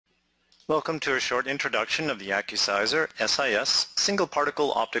Welcome to a short introduction of the AccuSizer SIS single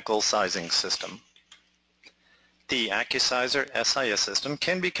particle optical sizing system. The AccuSizer SIS system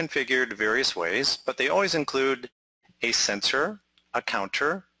can be configured various ways, but they always include a sensor, a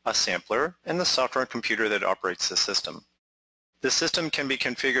counter, a sampler, and the software and computer that operates the system. The system can be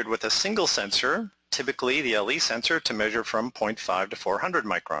configured with a single sensor, typically the LE sensor, to measure from 0.5 to 400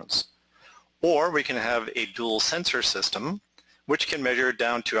 microns. Or we can have a dual sensor system, which can measure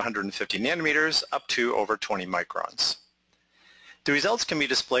down to 150 nanometers up to over 20 microns. The results can be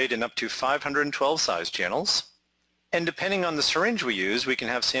displayed in up to 512 size channels, and depending on the syringe we use, we can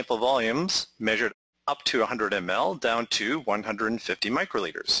have sample volumes measured up to 100 ml down to 150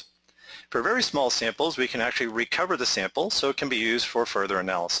 microliters. For very small samples, we can actually recover the sample so it can be used for further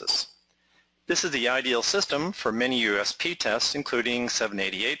analysis. This is the ideal system for many USP tests, including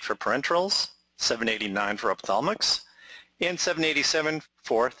 788 for parenterals, 789 for ophthalmics, and 787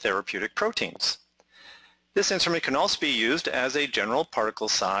 for therapeutic proteins. This instrument can also be used as a general particle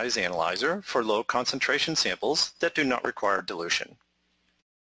size analyzer for low concentration samples that do not require dilution.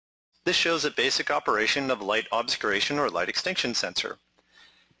 This shows a basic operation of light obscuration or light extinction sensor.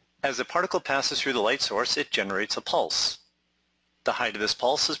 As the particle passes through the light source, it generates a pulse. The height of this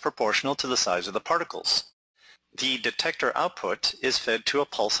pulse is proportional to the size of the particles. The detector output is fed to a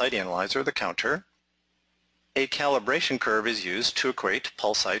pulse height analyzer, the counter. A calibration curve is used to equate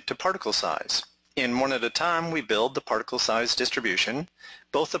pulse height to particle size. In one at a time, we build the particle size distribution,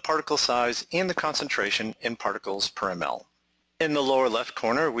 both the particle size and the concentration in particles per ml. In the lower left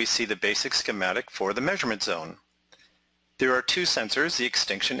corner, we see the basic schematic for the measurement zone. There are two sensors, the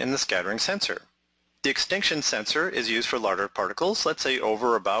extinction and the scattering sensor. The extinction sensor is used for larger particles, let's say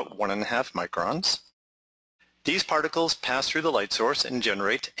over about 1.5 microns. These particles pass through the light source and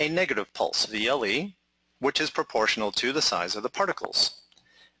generate a negative pulse, VLE, which is proportional to the size of the particles.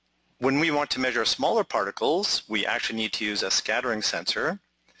 When we want to measure smaller particles, we actually need to use a scattering sensor.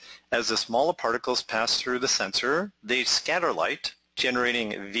 As the smaller particles pass through the sensor, they scatter light,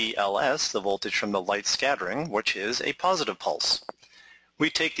 generating VLS, the voltage from the light scattering, which is a positive pulse. We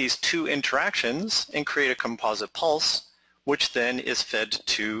take these two interactions and create a composite pulse, which then is fed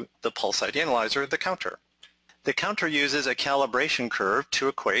to the pulse height analyzer, the counter. The counter uses a calibration curve to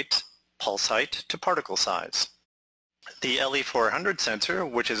equate pulse height to particle size. The LE400 sensor,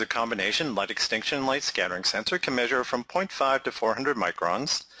 which is a combination light extinction and light scattering sensor, can measure from 0.5 to 400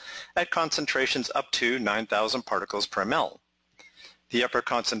 microns at concentrations up to 9,000 particles per ml. The upper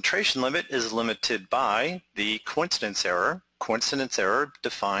concentration limit is limited by the coincidence error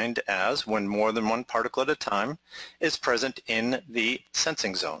defined as when more than one particle at a time is present in the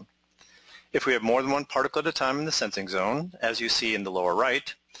sensing zone. If we have more than one particle at a time in the sensing zone, as you see in the lower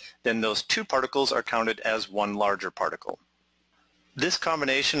right, then those two particles are counted as one larger particle. This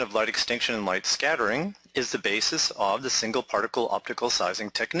combination of light extinction and light scattering is the basis of the single particle optical sizing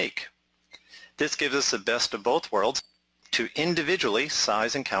technique. This gives us the best of both worlds to individually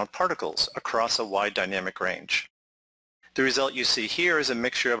size and count particles across a wide dynamic range. The result you see here is a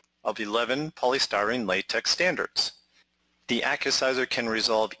mixture of 11 polystyrene latex standards. The AccuSizer can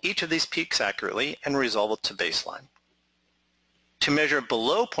resolve each of these peaks accurately and resolve it to baseline. To measure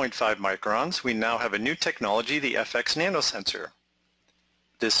below 0.5 microns, we now have a new technology, the FX Nano sensor.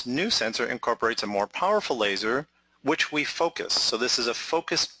 This new sensor incorporates a more powerful laser, which we focus. So this is a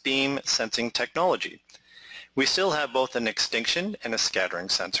focused beam sensing technology. We still have both an extinction and a scattering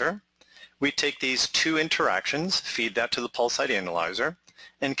sensor. We take these two interactions, feed that to the pulse height analyzer,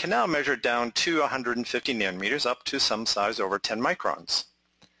 and can now measure down to 150 nanometers up to some size over 10 microns.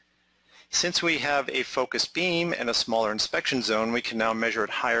 Since we have a focused beam and a smaller inspection zone, we can now measure at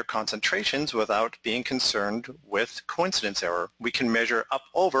higher concentrations without being concerned with coincidence error. We can measure up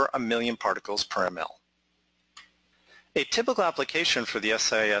over 1 million particles per ml. A typical application for the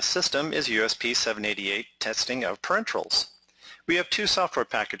SIS system is USP 788 testing of parenterals. We have two software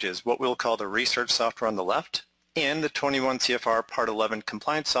packages, what we'll call the research software on the left and the 21 CFR Part 11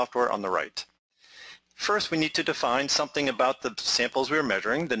 compliance software on the right. First, we need to define something about the samples we're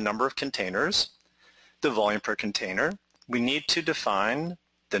measuring, the number of containers, the volume per container. We need to define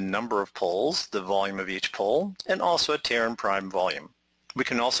the number of poles, the volume of each pole, and also a tear and prime volume. We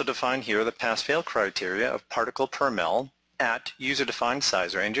can also define here the pass-fail criteria of particle per ml at user-defined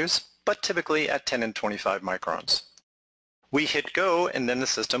size ranges, but typically at 10 and 25 microns. We hit go, and then the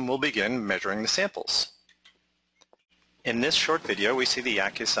system will begin measuring the samples. In this short video, we see the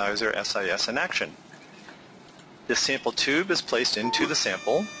AccuSizer SIS in action. The sample tube is placed into the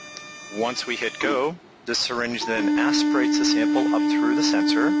sample. Once we hit go, the syringe then aspirates the sample up through the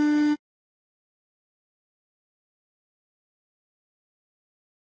sensor.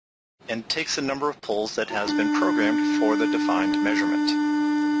 and takes the number of pulls that has been programmed for the defined measurement.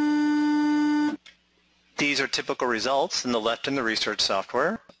 These are typical results in the left in the research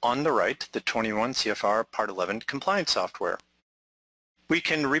software, on the right the 21 CFR Part 11 compliance software. We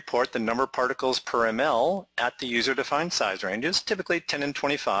can report the number of particles per ml at the user-defined size ranges, typically 10 and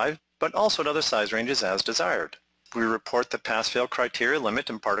 25, but also at other size ranges as desired. We report the pass-fail criteria limit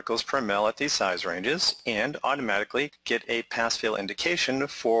in particles per ml at these size ranges and automatically get a pass-fail indication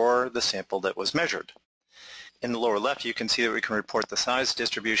for the sample that was measured. In the lower left, you can see that we can report the size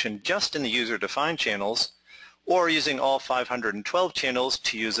distribution just in the user-defined channels, or using all 512 channels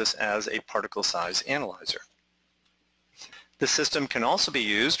to use this as a particle size analyzer. The system can also be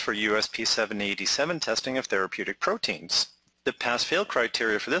used for USP 787 testing of therapeutic proteins. The pass-fail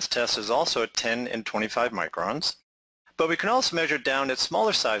criteria for this test is also at 10 and 25 microns, but we can also measure down at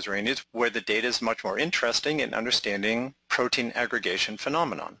smaller size ranges where the data is much more interesting in understanding protein aggregation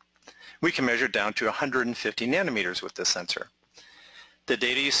phenomenon. We can measure down to 150 nanometers with this sensor. The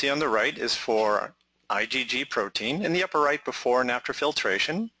data you see on the right is for IgG protein, in the upper right before and after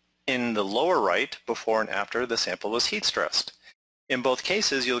filtration, in the lower right before and after the sample was heat stressed. In both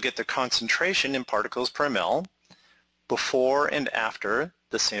cases, you'll get the concentration in particles per ml before and after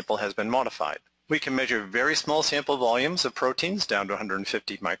the sample has been modified. We can measure very small sample volumes of proteins down to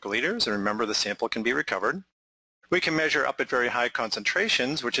 150 microliters, and remember the sample can be recovered. We can measure up at very high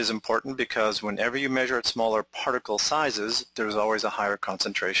concentrations, which is important because whenever you measure at smaller particle sizes, there's always a higher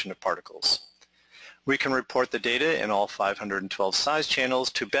concentration of particles. We can report the data in all 512 size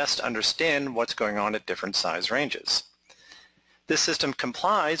channels to best understand what's going on at different size ranges. This system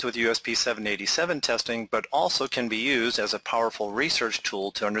complies with USP 787 testing, but also can be used as a powerful research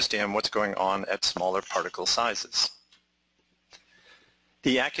tool to understand what's going on at smaller particle sizes.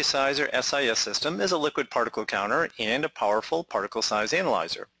 The AccuSizer SIS system is a liquid particle counter and a powerful particle size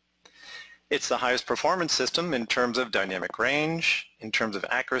analyzer. It's the highest performance system in terms of dynamic range, in terms of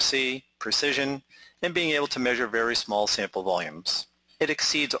accuracy, precision, and being able to measure very small sample volumes. It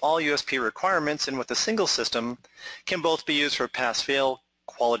exceeds all USP requirements and with a single system can both be used for pass-fail,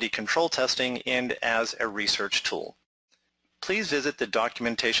 quality control testing, and as a research tool. Please visit the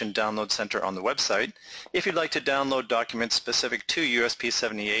Documentation Download Center on the website if you'd like to download documents specific to USP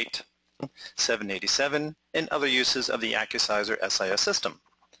 78, 787, and other uses of the AccuSizer SIS system.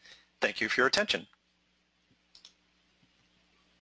 Thank you for your attention.